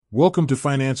Welcome to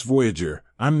Finance Voyager.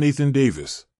 I'm Nathan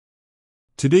Davis.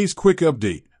 Today's quick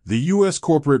update: the U.S.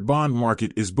 corporate bond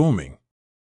market is booming.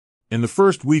 In the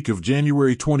first week of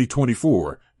January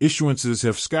 2024, issuances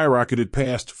have skyrocketed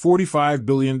past $45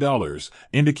 billion,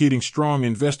 indicating strong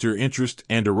investor interest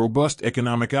and a robust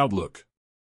economic outlook.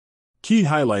 Key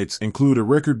highlights include a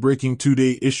record-breaking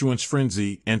two-day issuance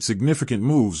frenzy and significant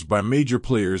moves by major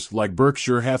players like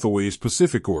Berkshire Hathaway's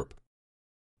PacifiCorp.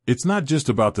 It's not just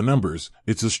about the numbers,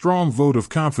 it's a strong vote of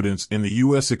confidence in the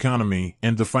U.S. economy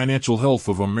and the financial health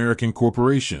of American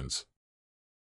corporations.